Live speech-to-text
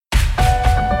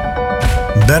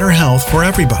better health for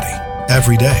everybody,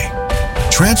 every day.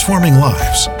 Transforming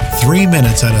lives, 3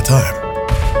 minutes at a time.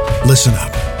 Listen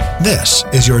up. This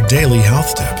is your daily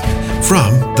health tip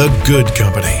from The Good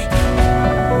Company.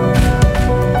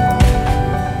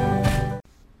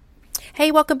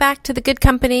 Hey, welcome back to The Good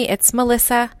Company. It's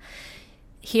Melissa.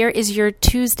 Here is your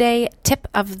Tuesday tip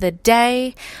of the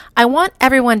day. I want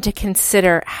everyone to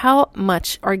consider how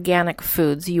much organic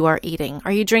foods you are eating.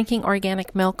 Are you drinking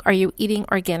organic milk? Are you eating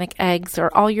organic eggs? Are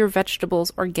all your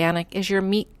vegetables organic? Is your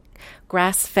meat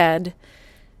grass-fed,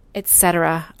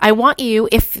 etc.? I want you,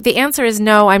 if the answer is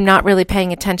no, I'm not really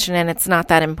paying attention and it's not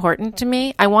that important to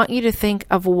me, I want you to think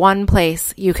of one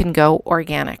place you can go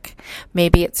organic.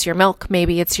 Maybe it's your milk,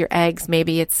 maybe it's your eggs,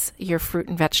 maybe it's your fruit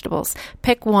and vegetables.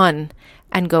 Pick one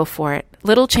and go for it.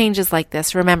 Little changes like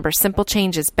this, remember, simple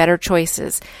changes, better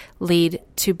choices lead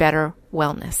to better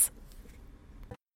wellness.